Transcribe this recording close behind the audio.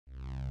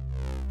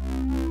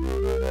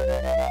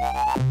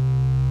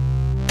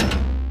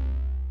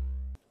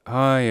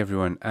Hi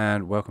everyone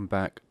and welcome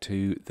back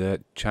to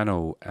the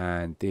channel,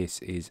 and this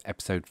is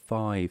episode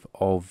 5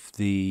 of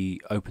the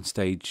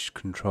OpenStage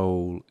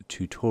control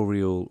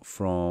tutorial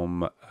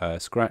from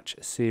Scratch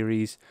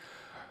series.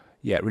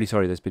 Yeah, really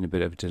sorry there's been a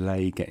bit of a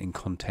delay getting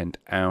content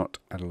out.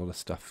 Had a lot of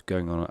stuff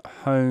going on at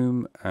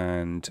home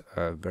and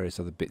various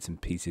other bits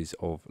and pieces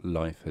of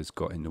life has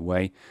got in the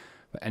way.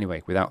 But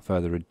anyway, without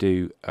further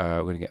ado,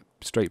 we're going to get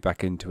straight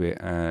back into it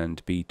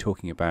and be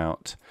talking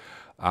about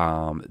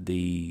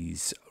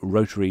these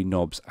rotary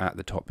knobs at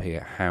the top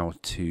here, how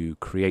to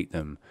create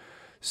them.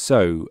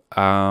 So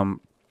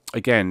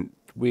again,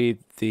 with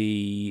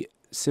the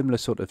similar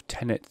sort of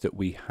tenet that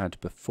we had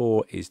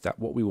before, is that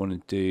what we want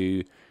to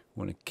do, we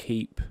want to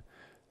keep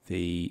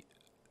the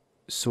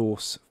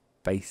source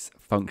base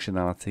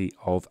functionality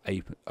of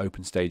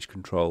OpenStage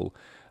control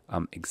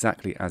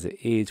exactly as it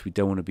is. We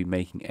don't want to be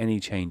making any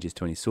changes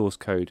to any source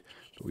code,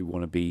 but we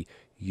want to be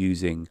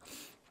using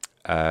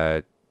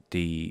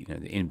the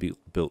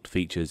inbuilt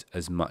features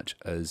as much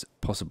as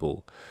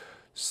possible.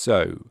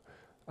 So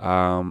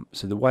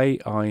so the way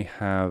I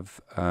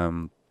have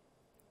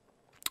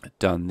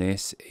done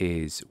this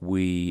is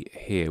we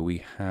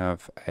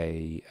have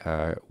a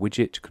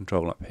widget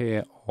control up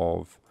here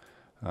of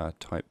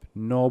type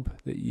knob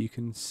that you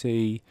can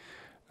see,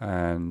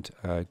 and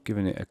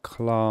given it a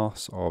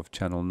class of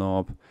channel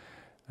knob,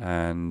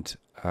 and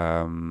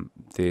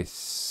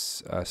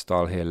this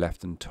style here,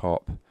 left and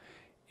top,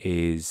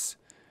 is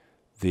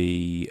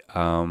the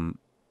the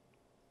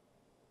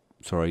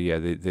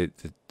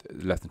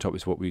left and top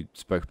is what we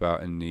spoke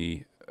about in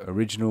the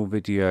original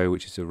video,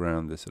 which is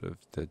around the sort of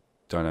the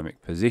dynamic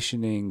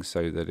positioning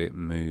so that it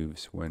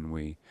moves when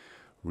we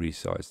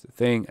resize the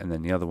thing. And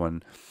then the other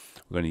one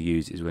we're going to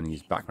use is we're going to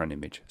use background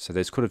image. So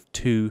there's kind of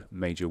two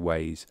major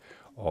ways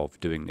of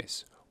doing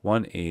this.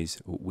 One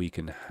is we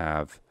can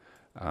have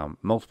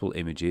multiple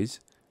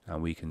images,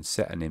 and we can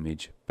set an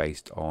image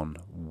based on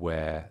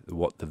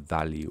what the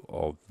value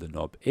of the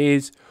knob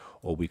is,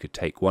 or we could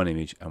take one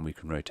image and we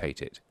can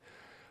rotate it.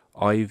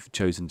 I've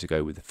chosen to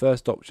go with the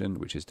first option,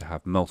 which is to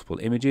have multiple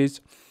images,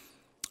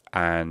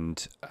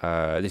 and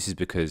this is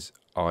because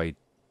I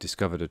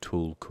discovered a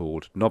tool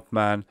called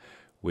Knobman,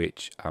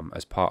 which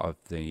as part of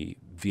the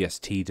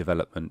VST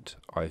development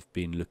I've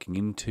been looking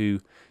into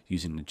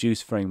using the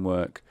Juice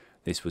framework.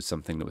 This was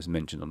something that was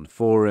mentioned on the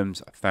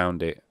forums. I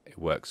found it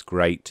works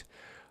great.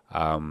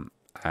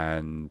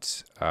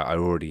 And I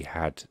already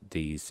had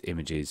these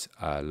images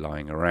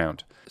lying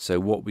around. So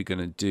what we're going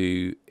to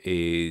do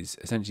is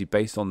essentially,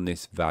 based on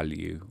this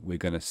value, we're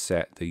going to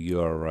set the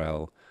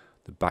URL,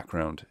 the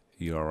background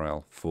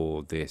URL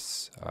for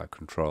this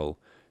control,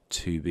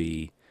 to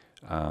be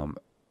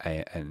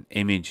an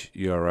image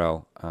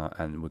URL,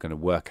 and we're going to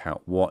work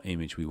out what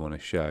image we want to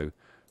show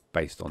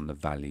based on the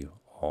value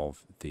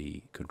of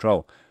the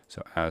control.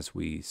 So as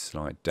we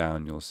slide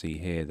down, you'll see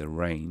here the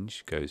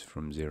range goes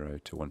from 0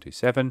 to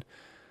 127,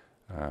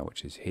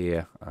 which is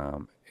here.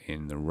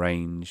 In the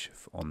range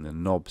on the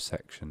knob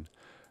section,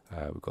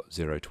 we've got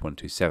 0 to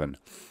 127.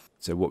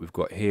 So what we've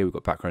got here, we've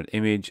got background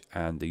image,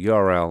 and the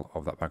URL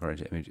of that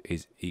background image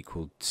is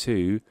equal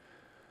to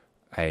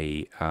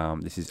a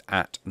this is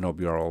at knob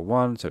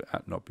URL1. So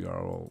at knob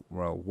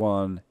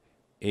URL1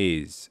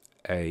 is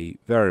a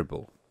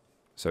variable.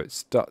 So it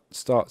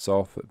starts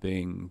off at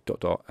being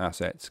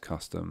 .assets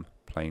custom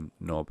plain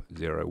knob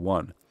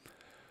 01.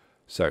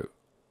 So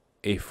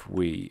if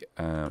we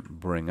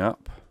bring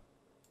up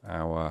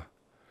our,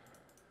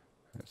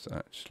 let's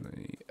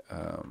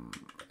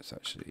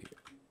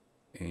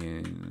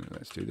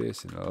do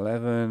this in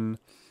 11.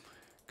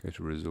 Go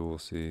to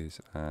resources,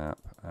 app,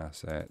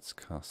 assets,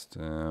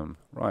 custom.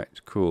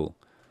 Right, cool.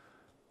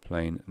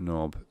 Plain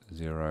knob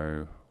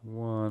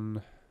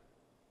 01.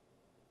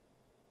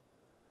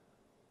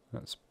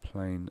 That's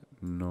plain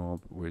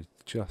knob with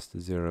just the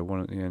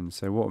 01 at the end.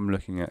 So what I'm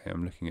looking at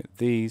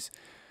these,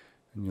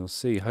 and you'll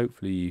see,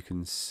 hopefully you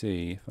can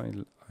see, if I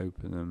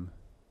open them,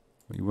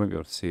 what you won't be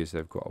able to see is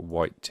they've got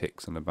white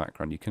ticks on the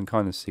background. You can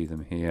kind of see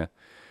them here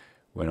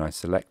when I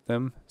select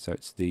them. So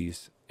it's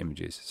these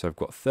images. So I've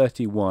got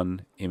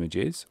 31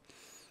 images,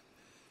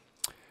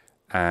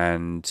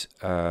 and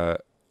I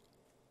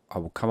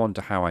will come on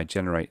to how I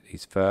generate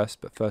these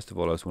first, but first of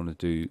all I just want to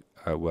do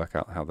work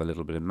out how the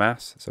little bit of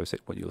mass. So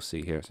what you'll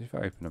see here, so if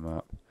I open them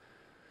up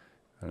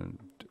and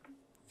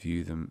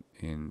view them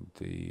in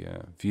the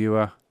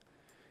viewer,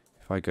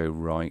 if I go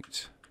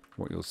right,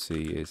 what you'll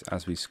see is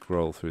as we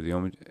scroll through the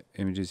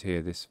images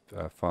here, this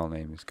file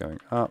name is going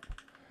up.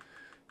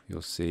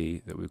 You'll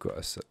see that we've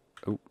got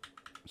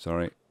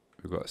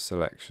we've got a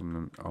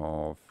selection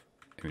of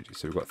images.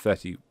 So we've got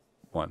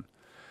 31.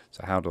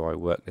 So how do I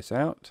work this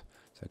out?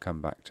 So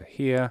come back to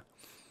here.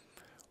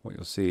 What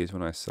you'll see is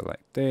when I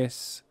select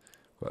this,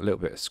 got a little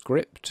bit of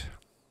script.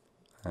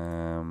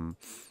 Oops.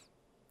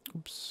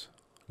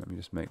 Let me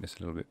just make this a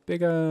little bit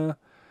bigger.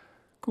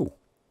 Cool.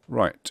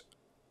 Right.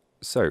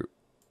 So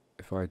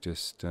if I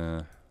just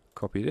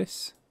copy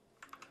this.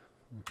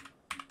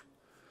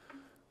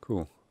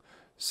 Cool.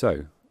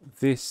 So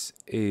this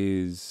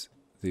is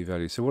the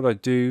value. So what I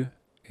do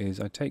is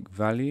I take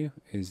value,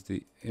 is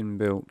the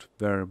inbuilt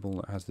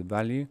variable that has the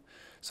value.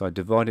 So I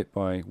divide it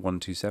by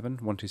 127.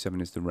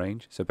 127 is the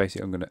range. So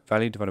basically I'm going to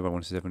value divided by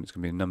 127, it's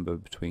going to be a number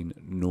between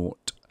 0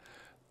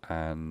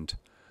 and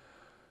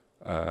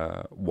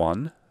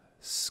 1,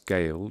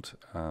 scaled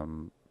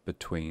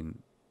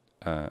between,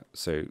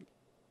 so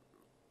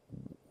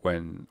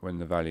when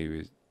the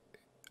value is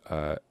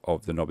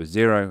of the knob is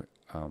 0,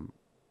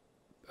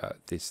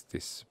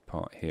 this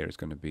part here is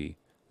going to be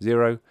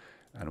 0,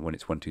 and when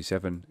it's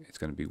 127 it's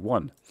going to be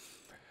 1.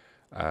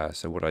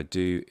 So what I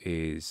do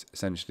is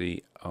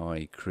essentially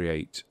I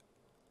create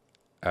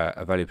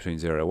a value between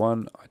 0 and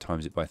 1, I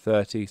times it by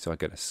 30, so I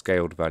get a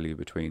scaled value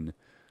between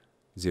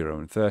 0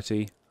 and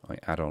 30. I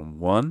add on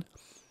 1.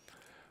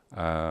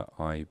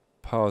 I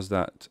parse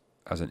that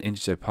as an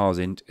integer.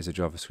 ParseInt is a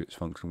JavaScript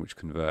function which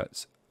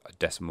converts a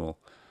decimal.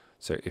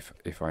 So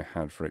if I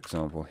had, for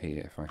example,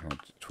 here, if I had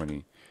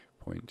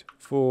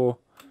 20.4,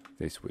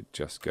 this would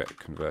just get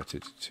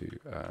converted to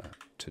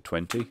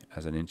 20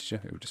 as an integer.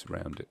 It would just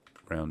round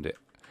it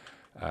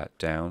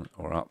down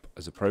or up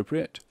as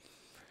appropriate.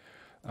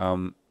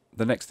 The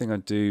next thing I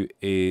do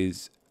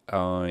is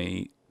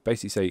I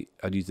basically say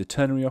I'd use the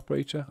ternary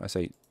operator. I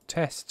say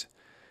test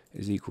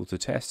is equal to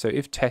test. So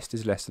if test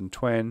is less than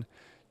 10,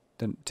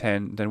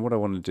 then what I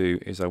want to do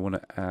is I want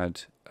to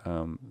add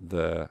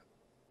the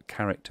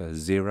character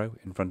 0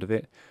 in front of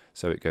it.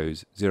 So it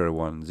goes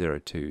 01,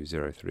 02,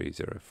 03,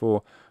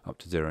 04 up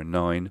to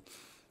 09.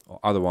 Or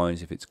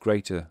otherwise, if it's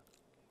greater,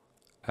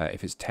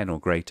 if it's 10 or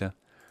greater,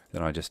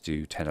 then I just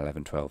do 10,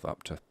 11, 12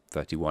 up to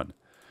 31.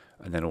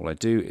 And then all I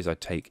do is I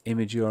take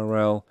image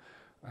URL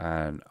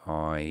and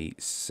I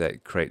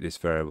create this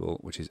variable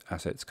which is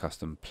assets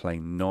custom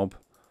plain knob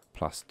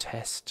plus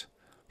test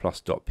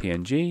plus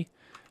 .png,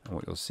 and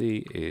what you'll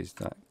see is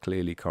that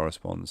clearly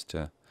corresponds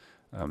to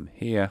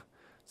here.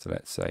 So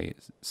let's say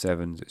it's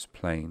 7s, it's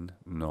plain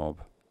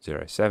knob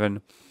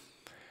 07,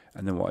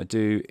 and then what I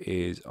do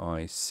is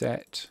I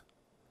set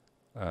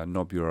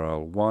knob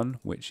URL 1,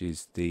 which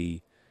is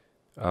the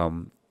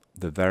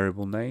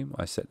variable name.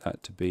 I set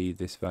that to be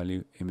this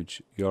value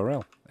image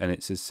URL, and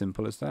it's as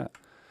simple as that.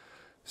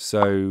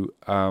 So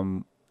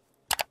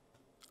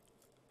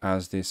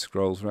as this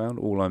scrolls around,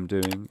 all I'm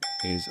doing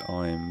is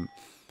I'm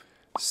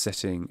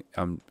setting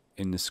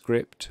in the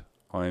script,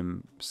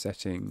 I'm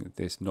setting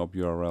this knob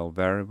URL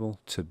variable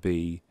to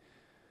be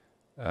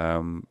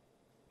that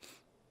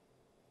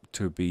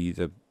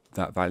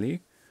value,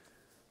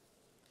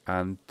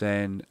 and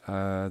then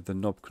the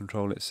knob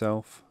control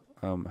itself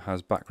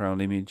has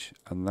background image,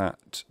 and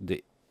that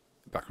the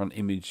background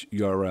image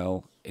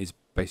URL is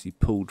basically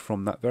pulled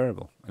from that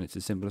variable, and it's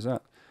as simple as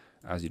that.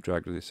 As you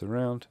drag this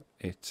around,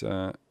 it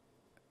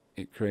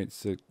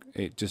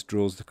just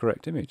draws the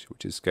correct image,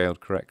 which is scaled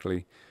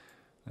correctly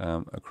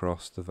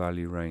across the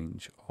value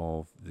range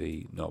of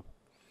the knob.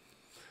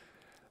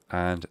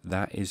 And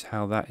that is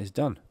how that is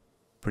done.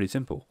 Pretty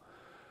simple.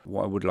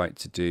 What I would like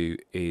to do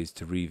is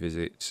to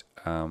revisit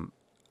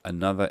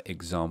another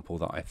example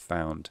that I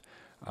found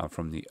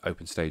from the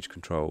OpenStage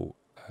Control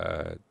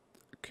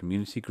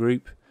community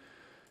group.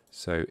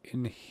 So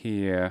in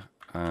here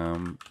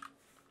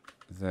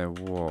there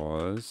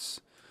was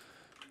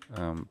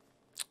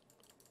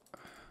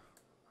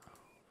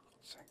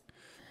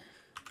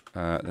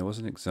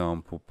an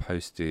example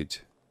posted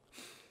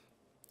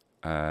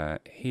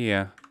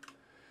here,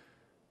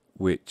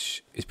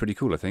 which is pretty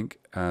cool, I think.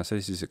 So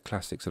this is a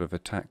classic sort of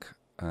attack,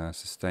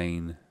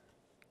 sustain,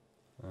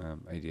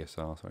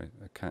 ADSR, sorry,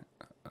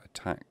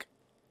 attack,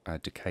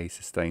 decay,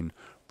 sustain,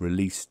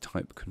 release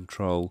type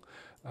control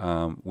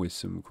with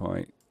some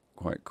quite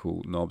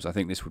cool knobs. I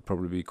think this would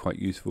probably be quite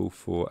useful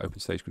for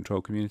OpenStage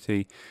Control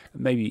community,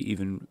 and maybe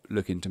even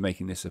look into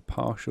making this a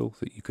partial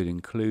that you could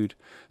include.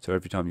 So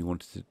every time you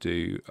wanted to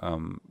do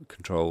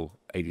control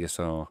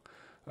ADSR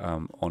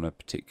on a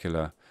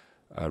particular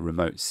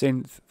remote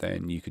synth,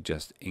 then you could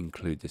just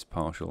include this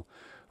partial.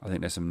 I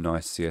think there's some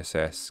nice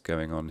CSS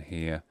going on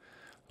here,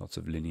 lots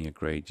of linear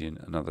gradient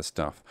and other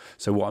stuff.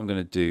 So what I'm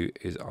going to do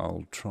is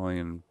I'll try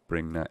and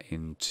bring that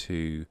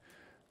into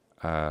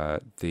a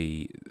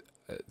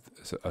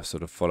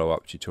sort of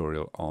follow-up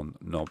tutorial on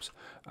knobs,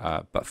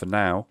 but for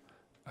now,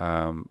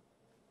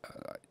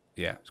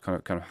 yeah, it's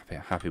kind of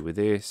happy with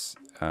this.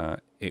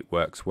 It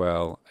works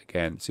well.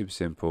 Again, super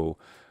simple.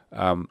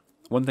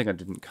 One thing I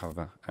didn't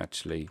cover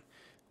actually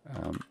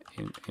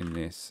in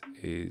this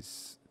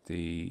is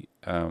the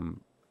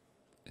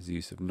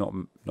use of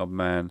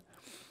Knobman.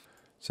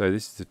 So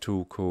this is a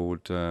tool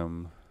called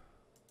Knobman.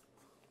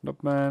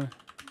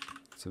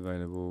 It's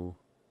available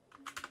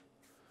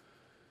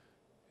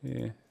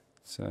here.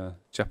 It's a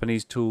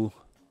Japanese tool.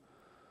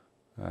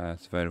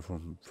 It's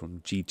available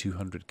from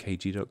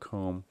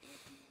g200kg.com,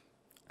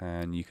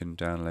 and you can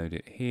download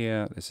it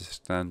here. There's a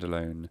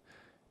standalone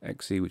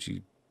exe which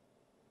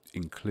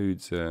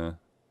includes I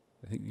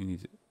think you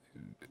need to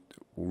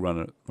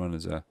run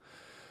as a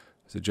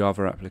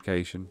Java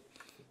application.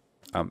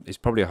 It's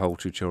probably a whole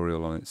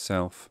tutorial on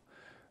itself.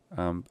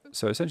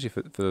 So essentially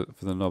for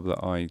the knob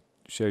that I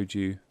showed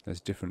you, there's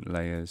different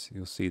layers.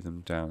 You'll see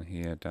them down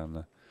here, down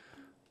the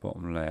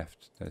bottom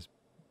left. There's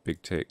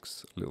big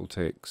ticks, little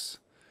ticks,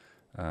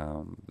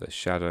 the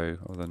shadow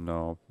of the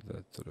knob,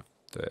 the sort of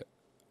the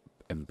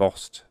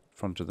embossed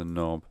front of the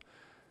knob,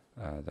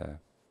 the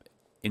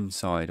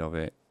inside of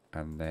it,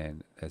 and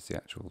then there's the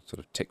actual sort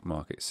of tick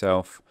mark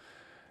itself.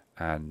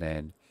 And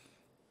then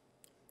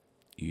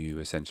you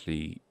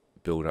essentially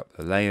build up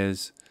the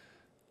layers,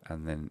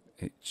 and then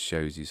it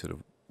shows you sort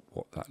of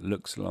what that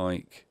looks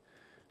like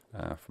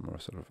from a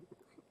sort of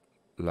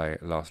layer,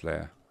 last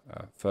layer,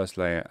 first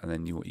layer. And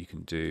then what you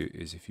can do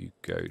is, if you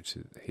go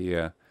to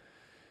here,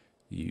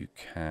 you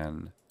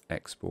can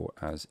export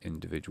as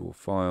individual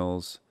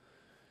files.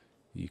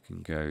 You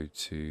can go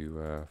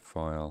to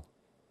File,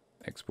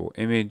 Export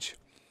Image,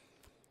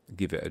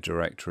 give it a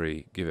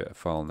directory, give it a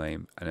file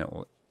name, and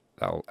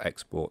that'll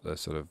export the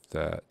sort of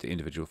the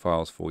individual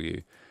files for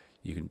you.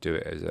 You can do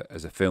it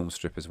as a film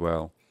strip as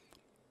well,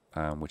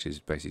 which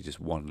is basically just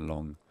one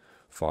long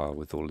file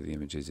with all of the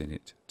images in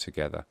it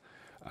together.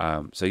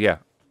 So yeah,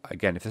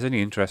 again, if there's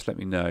any interest, let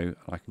me know.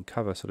 I can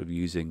cover sort of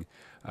using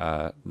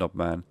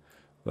Knobman,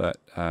 but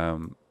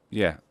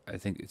yeah, I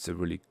think it's a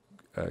really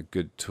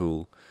good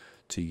tool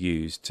to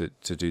use to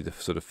do the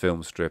sort of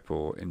film strip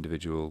or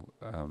individual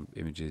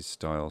images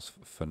styles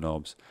for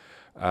knobs.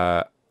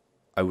 I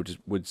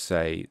would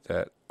say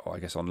that, I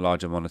guess, on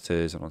larger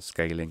monitors and on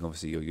scaling,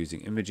 obviously you're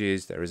using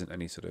images. There isn't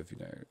any sort of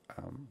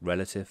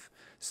relative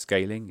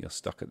scaling. You're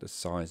stuck at the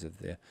size of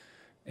the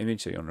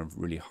image. So you're on a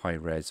really high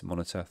res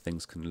monitor.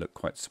 Things can look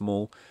quite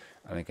small,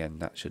 and again,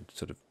 that should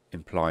sort of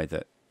imply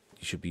that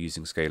you should be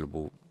using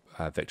scalable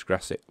vector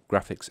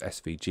graphics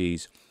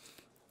SVGs,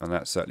 and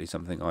that's certainly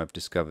something I've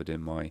discovered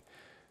in my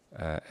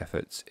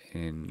efforts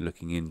in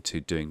looking into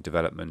doing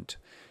development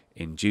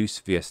in Juice,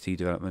 VST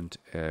development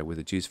with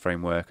the Juice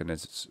framework, and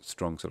there's a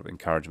strong sort of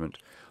encouragement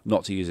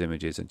not to use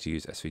images and to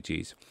use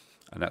SVGs,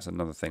 and that's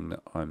another thing that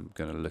I'm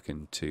going to look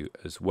into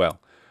as well.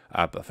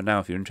 But for now,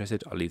 if you're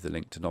interested, I'll leave the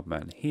link to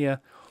Knobman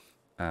here,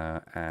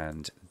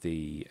 and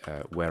the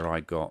where I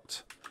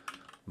got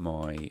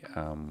my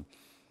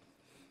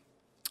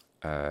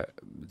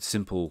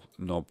simple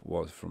knob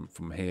was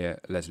from here,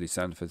 Leslie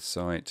Sanford's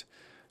site,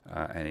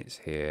 and it's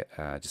here,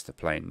 just a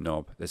plain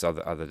knob. There's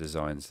other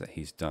designs that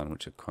he's done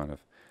which are kind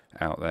of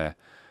out there.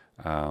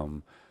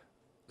 Some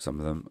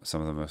of them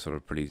are sort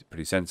of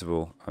pretty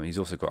sensible. I mean, he's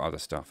also got other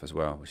stuff as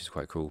well, which is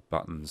quite cool.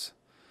 Buttons,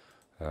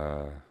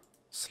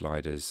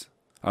 sliders.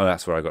 Oh,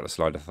 that's where I got the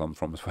slider thumb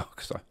from as well,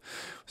 because I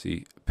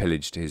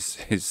pillaged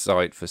his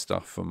site for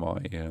stuff for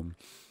my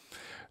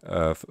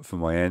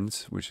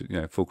ends, which,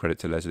 full credit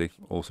to Leslie.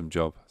 Awesome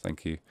job,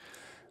 thank you.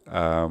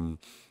 Yeah,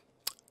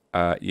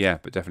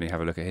 but definitely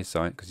have a look at his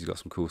site because he's got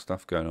some cool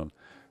stuff going on.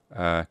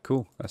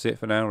 Cool, that's it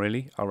for now,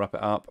 really. I'll wrap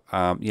it up.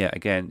 Yeah,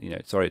 again,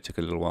 sorry it took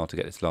a little while to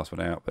get this last one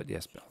out, but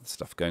yes,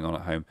 stuff going on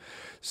at home.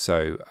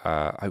 So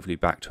hopefully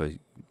back to a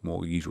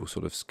more usual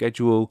sort of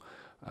schedule.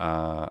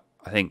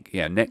 I think,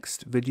 yeah,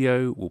 next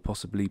video will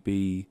possibly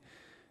be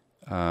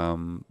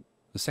the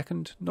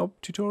second knob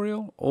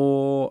tutorial,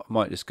 or I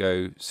might just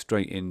go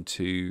straight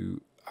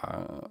into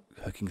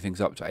hooking things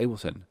up to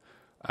Ableton.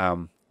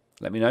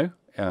 Let me know.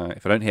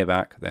 If I don't hear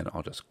back, then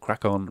I'll just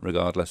crack on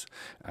regardless.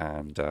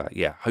 And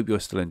yeah, hope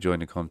you're still enjoying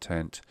the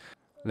content.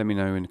 Let me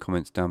know in the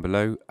comments down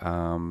below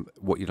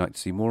what you'd like to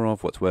see more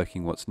of, what's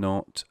working, what's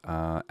not.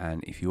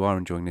 And if you are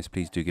enjoying this,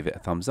 please do give it a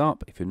thumbs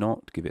up. If you're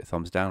not, give it a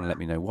thumbs down and let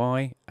me know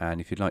why. And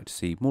if you'd like to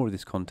see more of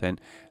this content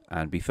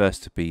and be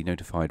first to be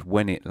notified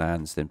when it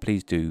lands, then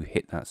please do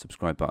hit that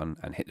subscribe button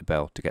and hit the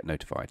bell to get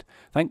notified.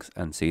 Thanks,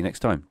 and see you next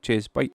time. Cheers, bye.